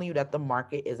 it's telling you that the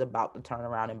market is about to turn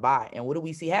around and buy. And what do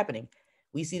we see happening?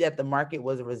 We see that the market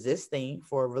was resisting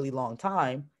for a really long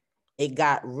time. It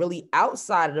got really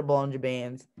outside of the Bollinger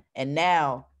Bands, and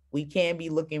now we can be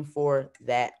looking for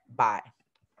that buy.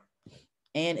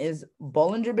 And is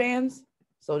Bollinger Bands,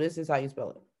 so this is how you spell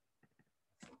it.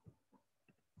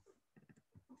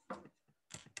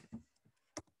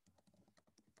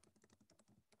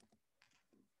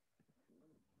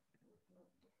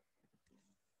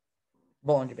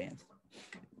 Bollinger Bands.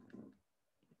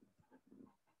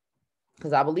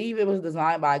 Because I believe it was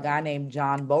designed by a guy named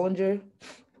John Bollinger.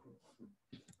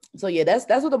 So yeah, that's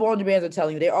what the Bollinger Bands are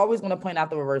telling you. They're always going to point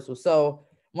out the reversal. So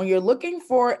when you're looking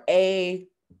for a,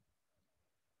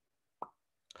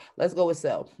 let's go with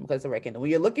sell, because it's a red candle. When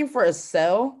you're looking for a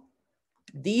sell,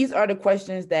 these are the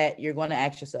questions that you're going to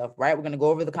ask yourself, right? We're going to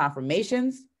go over the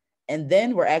confirmations, and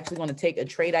then we're actually going to take a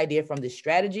trade idea from this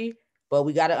strategy but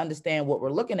we got to understand what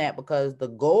we're looking at, because the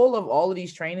goal of all of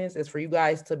these trainings is for you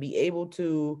guys to be able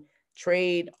to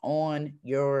trade on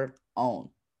your own,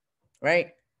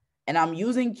 right? And I'm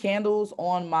using candles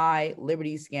on my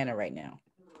Liberty scanner right now,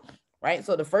 right?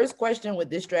 So the first question with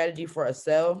this strategy for a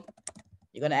sell,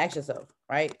 you're going to ask yourself,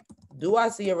 right? Do I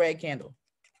see a red candle?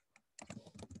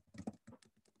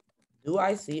 Do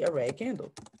I see a red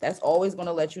candle? That's always going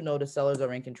to let you know the sellers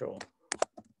are in control.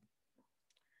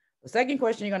 The second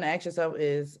question you're going to ask yourself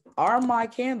is, are my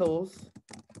candles,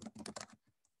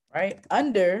 right,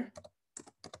 under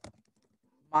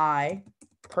my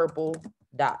purple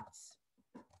dots,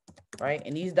 right?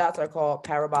 And these dots are called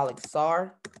parabolic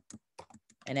SAR.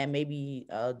 And that may be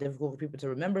difficult for people to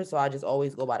remember, so I just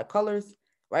always go by the colors,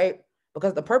 right?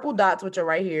 Because the purple dots, which are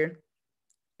right here,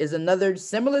 is another,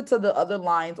 similar to the other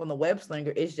lines on the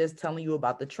Webslinger, it's just telling you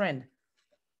about the trend.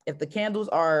 If the candles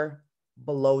are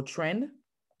below trend,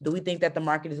 do we think that the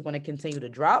market is going to continue to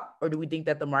drop, or do we think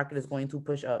that the market is going to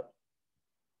push up?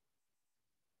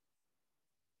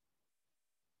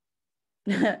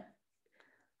 That's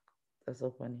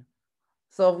so funny.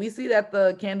 So if we see that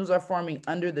the candles are forming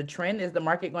under the trend, is the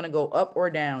market going to go up or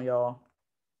down, y'all?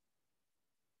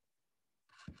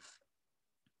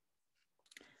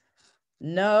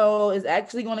 No, it's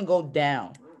actually going to go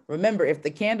down. Remember, if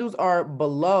the candles are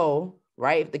below,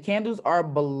 right? If the candles are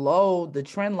below the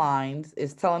trend lines,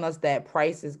 it's telling us that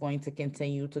price is going to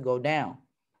continue to go down.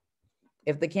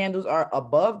 If the candles are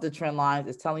above the trend lines,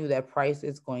 it's telling you that price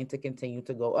is going to continue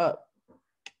to go up,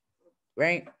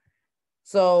 right?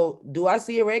 So do I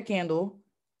see a red candle?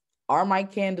 Are my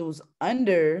candles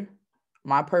under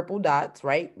my purple dots,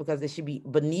 right? Because it should be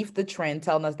beneath the trend,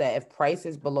 telling us that if price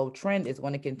is below trend, it's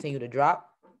going to continue to drop.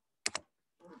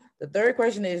 The third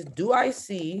question is, do I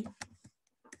see,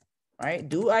 right?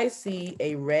 Do I see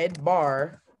a red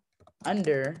bar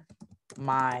under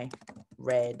my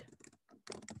red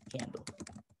candle,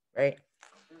 right?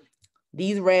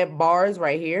 These red bars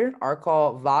right here are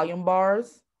called volume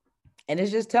bars. And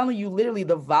it's just telling you literally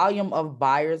the volume of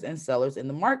buyers and sellers in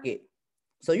the market.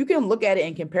 So you can look at it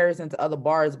in comparison to other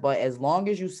bars, but as long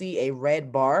as you see a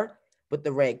red bar with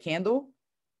the red candle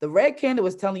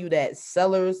is telling you that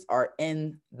sellers are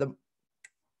in the,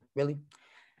 really?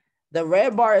 The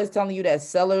red bar is telling you that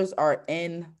sellers are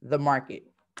in the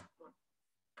market.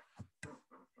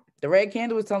 The red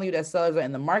candle is telling you that sellers are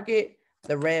in the market.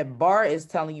 The red bar is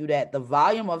telling you that the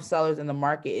volume of sellers in the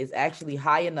market is actually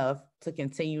high enough to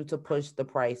continue to push the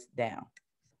price down.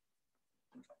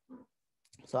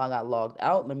 So I got logged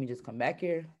out. Let me just come back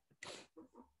here.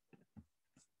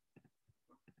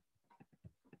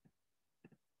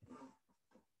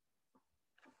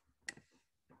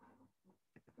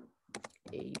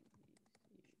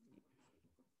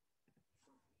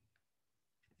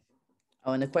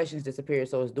 Oh, and the questions disappeared.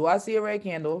 So it's, do I see a red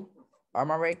candle? Are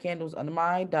my red candles under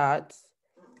my dots?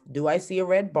 Do I see a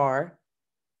red bar?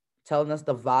 Telling us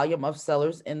the volume of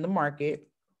sellers in the market,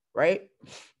 right?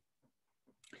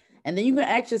 And then you can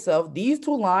ask yourself, these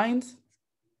two lines,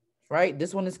 right?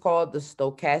 This one is called the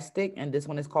stochastic and this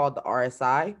one is called the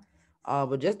RSI.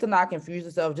 But just to not confuse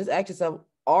yourself, just ask yourself,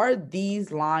 are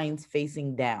these lines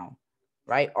facing down,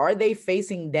 right? Are they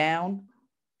facing down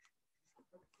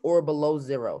or below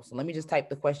zero? So let me just type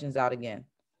the questions out again.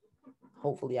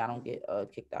 Hopefully I don't get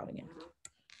kicked out again.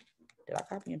 Did I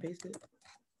copy and paste it?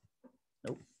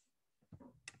 Nope.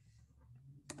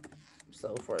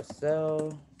 So for a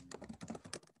sell,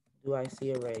 do I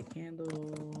see a red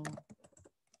candle?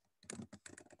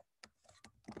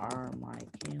 Are my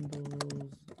candles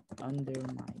under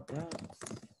my dots?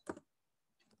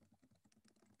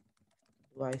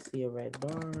 Do I see a red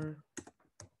bar?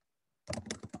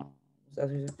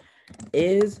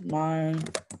 Is my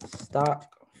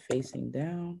stock facing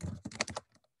down?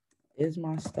 Is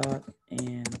my stock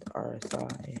and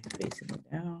RSI facing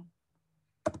down?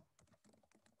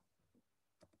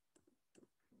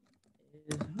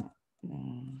 Is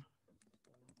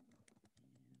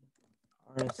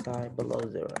RSI below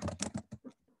zero?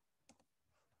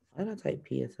 Why did I type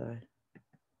PSI?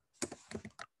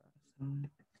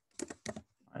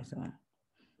 RSI.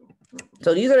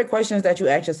 So these are the questions that you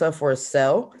ask yourself for a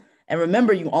sell. And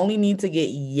remember, you only need to get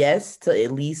yes to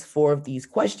at least 4 of these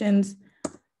questions.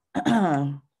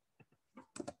 And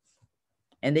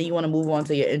then you want to move on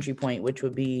to your entry point, which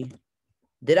would be,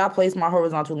 did I place my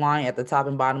horizontal line at the top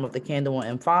and bottom of the candle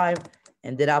on M5?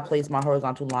 And did I place my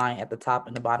horizontal line at the top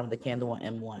and the bottom of the candle on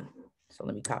M1? So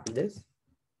let me copy this.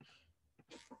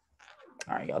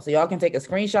 All right, y'all. So y'all can take a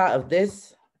screenshot of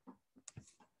this.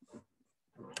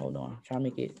 Hold on, try to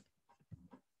make it.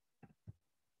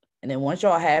 And then once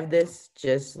y'all have this,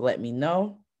 just let me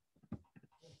know.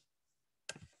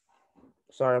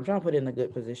 Sorry, I'm trying to put it in a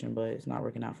good position, but it's not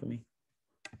working out for me.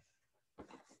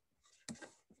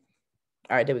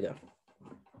 All right, there we go.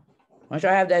 Once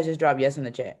y'all have that, just drop yes in the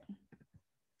chat.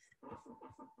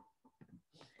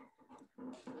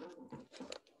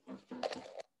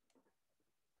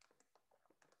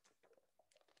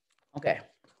 Okay.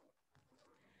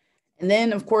 And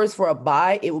then, of course, for a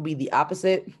buy, it will be the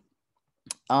opposite.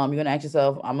 You're going to ask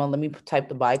yourself, let me type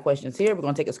the buy questions here. We're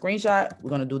going to take a screenshot.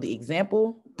 We're going to do the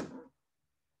example.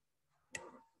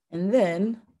 And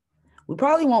then we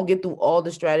probably won't get through all the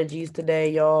strategies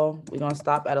today, y'all. We're going to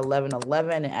stop at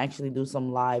 11:11 and actually do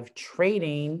some live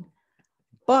trading.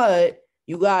 But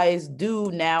you guys do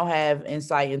now have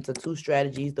insight into two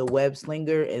strategies, the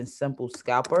Webslinger and Simple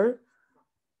Scalper,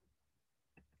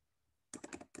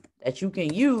 that you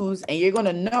can use. And you're going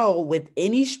to know with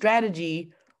any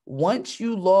strategy, once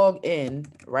you log in,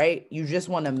 right, you just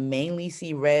want to mainly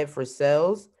see red for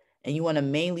sells and you want to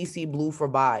mainly see blue for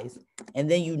buys. And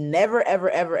then you never,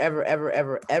 ever, ever, ever, ever,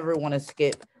 ever, ever want to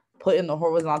skip putting the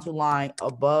horizontal line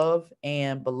above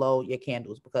and below your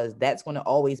candles, because that's going to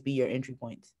always be your entry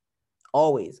points.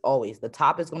 Always, always. The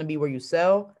top is going to be where you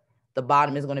sell. The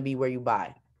bottom is going to be where you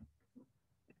buy.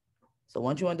 So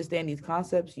once you understand these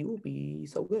concepts, you will be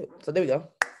so good. So there we go.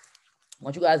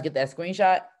 Once you guys get that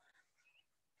screenshot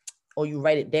or you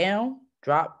write it down,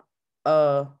 drop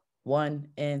a 1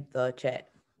 in the chat.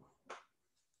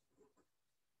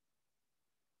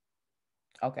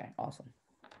 Okay, awesome.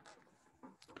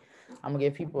 I'm going to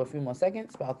give people a few more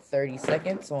seconds, about 30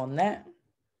 seconds on that.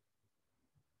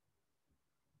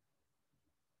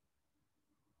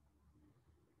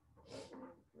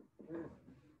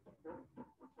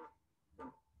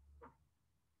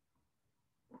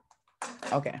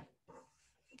 Okay.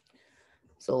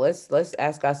 So let's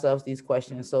ask ourselves these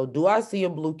questions. So do I see a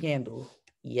blue candle?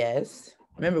 Yes.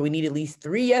 Remember, we need at least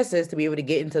 3 yeses to be able to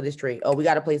get into this trade. Oh, we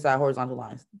got to place our horizontal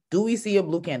lines. Do we see a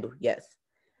blue candle? Yes.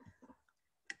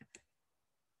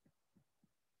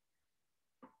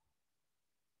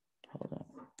 Hold on.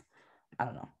 I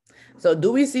don't know. So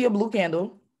do we see a blue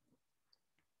candle?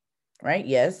 Right?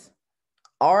 Yes.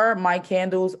 Are my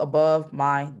candles above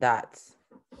my dots?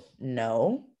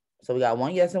 No. So we got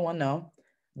 1 yes and 1 no.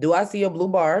 Do I see a blue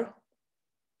bar?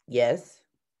 Yes.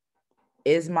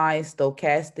 Is my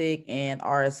stochastic and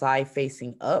RSI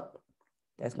facing up?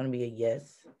 That's going to be a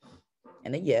yes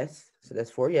and a yes. So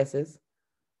that's 4 yeses.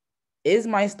 Is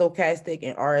my stochastic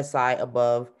and RSI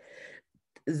above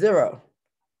 0?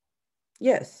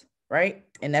 Yes, right?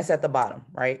 And that's at the bottom,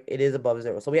 right? It is above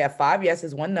 0. So we have 5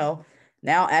 yeses, 1 no.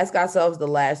 Now ask ourselves the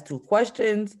last 2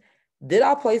 questions. Did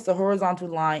I place the horizontal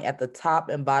line at the top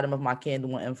and bottom of my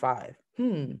candle on M5?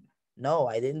 No,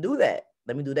 I didn't do that.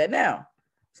 Let me do that now.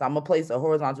 So I'm going to place a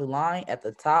horizontal line at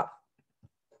the top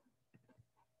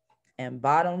and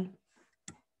bottom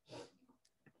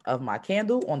of my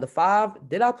candle on the 5.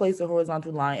 Did I place a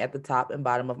horizontal line at the top and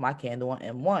bottom of my candle on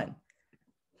M1?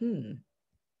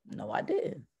 No, I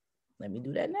didn't. Let me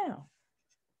do that now.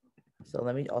 So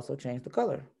let me also change the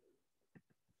color,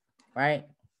 right?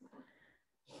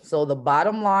 So the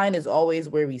bottom line is always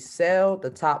where we sell. The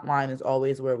top line is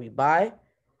always where we buy.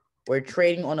 We're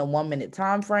trading on a 1-minute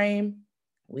time frame.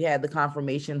 We had the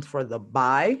confirmations for the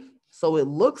buy. So it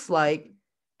looks like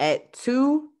at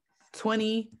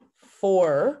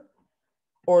 224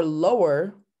 or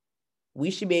lower, we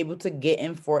should be able to get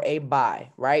in for a buy,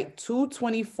 right?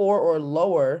 224 or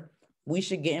lower, we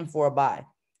should get in for a buy.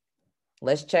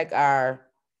 Let's check our,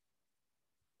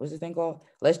 what's this thing called?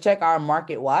 Let's check our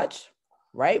market watch,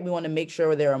 right? We want to make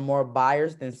sure there are more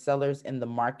buyers than sellers in the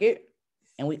market.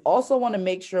 And we also want to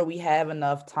make sure we have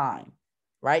enough time,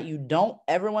 right? You don't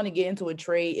ever want to get into a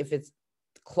trade if it's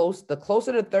close. The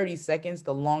closer to 30 seconds,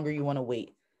 the longer you want to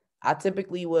wait. I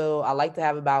like to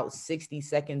have about 60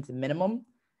 seconds minimum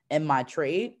in my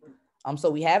trade. So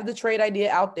we have the trade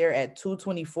idea out there at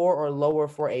 224 or lower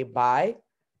for a buy.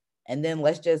 And then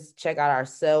let's just check out our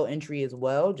sell entry as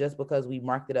well, just because we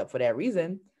marked it up for that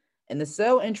reason. And the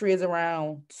sell entry is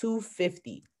around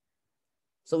 250.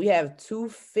 So we have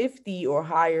 250 or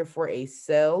higher for a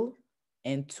sell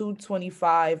and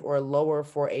 225 or lower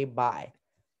for a buy,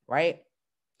 right?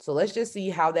 So let's just see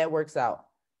how that works out.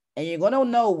 And you're going to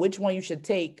know which one you should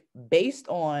take based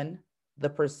on the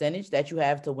percentage that you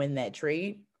have to win that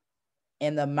trade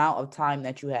and the amount of time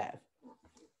that you have.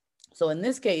 So in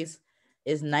this case,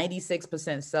 it's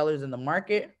 96% sellers in the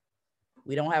market.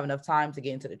 We don't have enough time to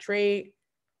get into the trade.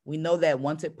 We know that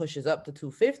once it pushes up to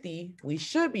 250, we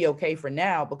should be okay for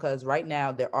now, because right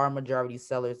now there are majority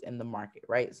sellers in the market,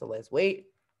 right? So let's wait.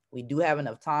 We do have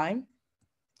enough time.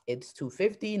 It's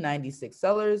 250, 96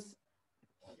 sellers.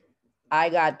 I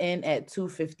got in at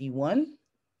 251.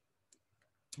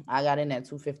 I got in at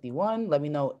 251. Let me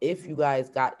know if you guys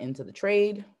got into the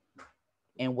trade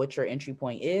and what your entry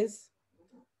point is.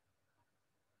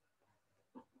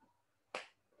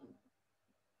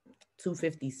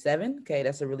 257. Okay,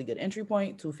 that's a really good entry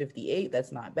point. 258.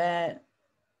 That's not bad.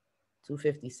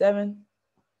 257.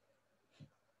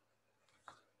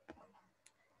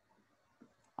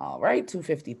 All right,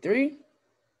 253.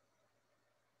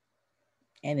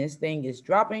 And this thing is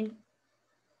dropping.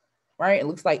 Right? It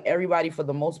looks like everybody, for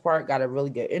the most part, got a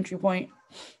really good entry point.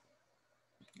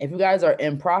 If you guys are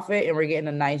in profit and we're getting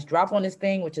a nice drop on this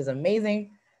thing, which is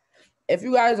amazing. If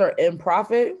you guys are in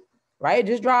profit, right,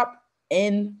 just drop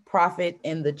in profit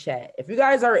in the chat. If you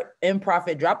guys are in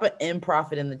profit, drop an in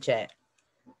profit in the chat.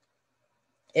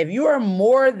 If you are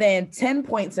more than 10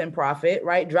 points in profit,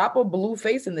 right, drop a blue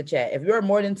face in the chat. If you are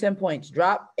more than 10 points,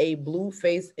 drop a blue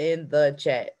face in the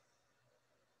chat.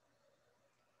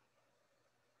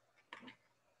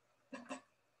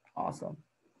 Awesome.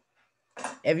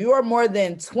 If you are more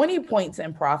than 20 points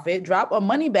in profit, drop a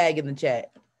money bag in the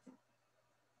chat.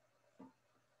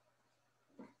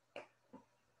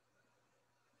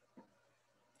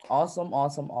 Awesome,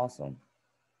 awesome, awesome.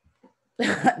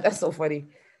 That's so funny.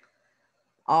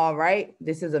 All right,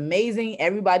 this is amazing.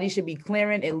 Everybody should be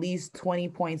clearing at least 20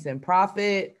 points in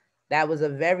profit. That was a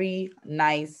very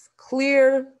nice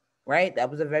clear, right?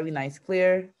 That was a very nice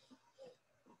clear.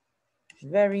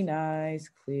 Very nice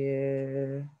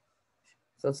clear.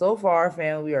 So far,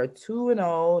 fam, we are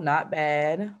 2-0. Not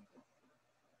bad.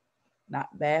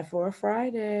 Not bad for a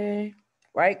Friday.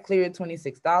 Right? Cleared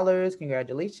 $26.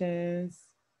 Congratulations.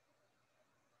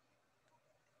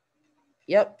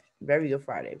 Yep. Very good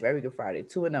Friday. Very good Friday.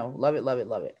 2-0. Love it, love it,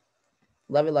 love it.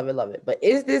 Love it, love it, love it. But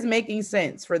is this making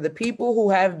sense for the people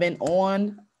who have been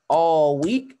on all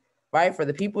week, right? For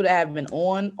the people that have been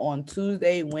on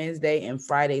Tuesday, Wednesday, and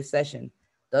Friday session,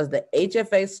 does the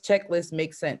HFX checklist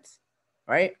make sense,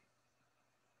 right?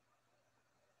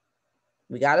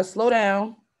 We got to slow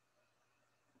down.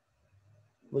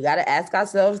 We got to ask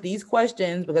ourselves these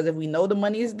questions, because if we know the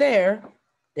money is there,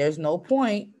 there's no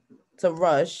point to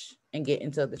rush and get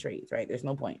into the trades, right? There's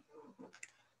no point.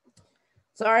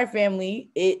 So, all right,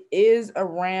 family, it is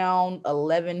around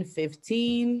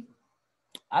 11:15.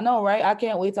 I know, right? I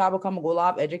can't wait till I become a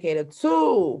Golab educator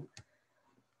too.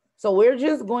 So we're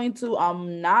just going to, I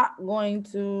mean, I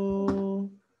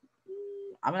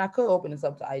could open this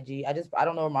up to IG. I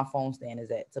don't know where my phone stand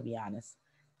is at, to be honest.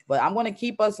 But I'm going to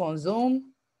keep us on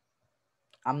Zoom.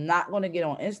 I'm not going to get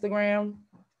on Instagram.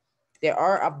 There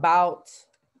are about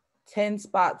 10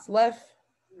 spots left.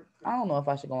 I don't know if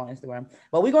I should go on Instagram,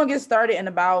 but we're going to get started in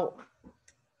about,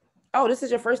 oh, this is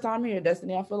your first time here,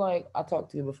 Destiny. I feel like I talked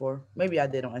to you before. Maybe I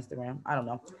did on Instagram. I don't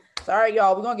know. So, all right,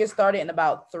 y'all, we're going to get started in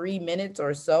about 3 minutes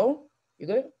or so. You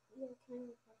good? Yeah,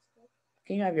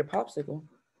 Can you have your popsicle?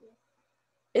 Yeah.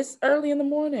 It's early in the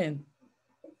morning.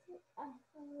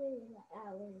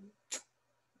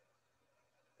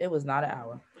 It was not an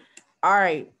hour. All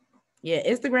right. Yeah,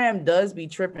 Instagram does be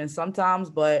tripping sometimes,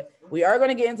 but we are going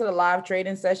to get into the live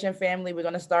trading session, family. We're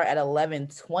going to start at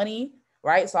 11:20,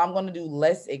 right? So I'm going to do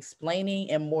less explaining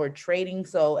and more trading.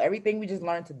 So everything we just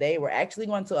learned today, we're actually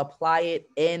going to apply it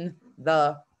in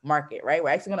the market, right? We're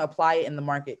actually going to apply it in the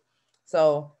market.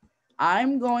 So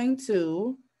I'm going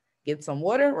to get some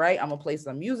water, right? I'm going to play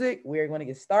some music. We're going to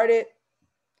get started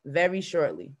very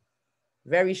shortly,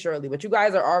 but you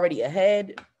guys are already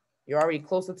ahead. You're already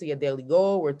closer to your daily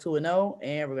goal. We're 2-0,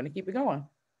 and we're going to keep it going.